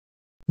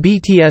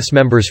BTS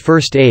members'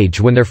 first age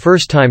when their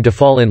first time to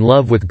fall in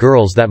love with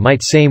girls that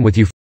might same with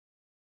you.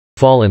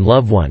 Fall in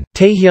love 1.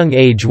 Taehyung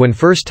age when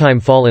first time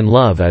fall in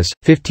love as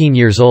 15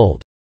 years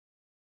old.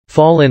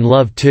 Fall in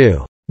love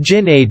 2.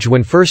 Jin age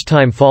when first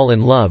time fall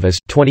in love as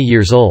 20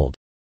 years old.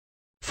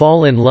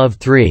 Fall in love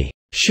 3.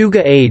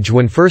 Suga age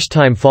when first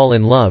time fall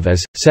in love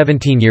as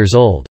 17 years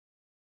old.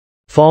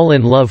 Fall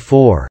in love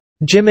 4.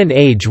 Jimin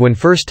age when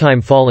first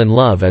time fall in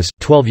love as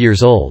 12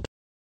 years old.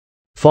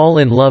 Fall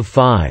in love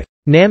 5.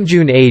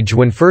 Namjoon age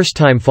when first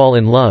time fall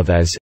in love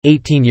as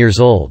 18 years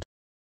old.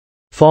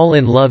 Fall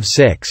in love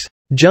 6.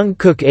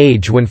 Jungkook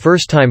age when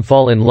first time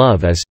fall in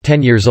love as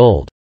 10 years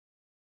old.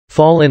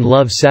 Fall in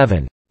love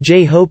 7.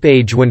 J-Hope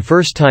age when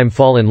first time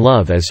fall in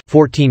love as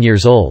 14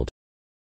 years old.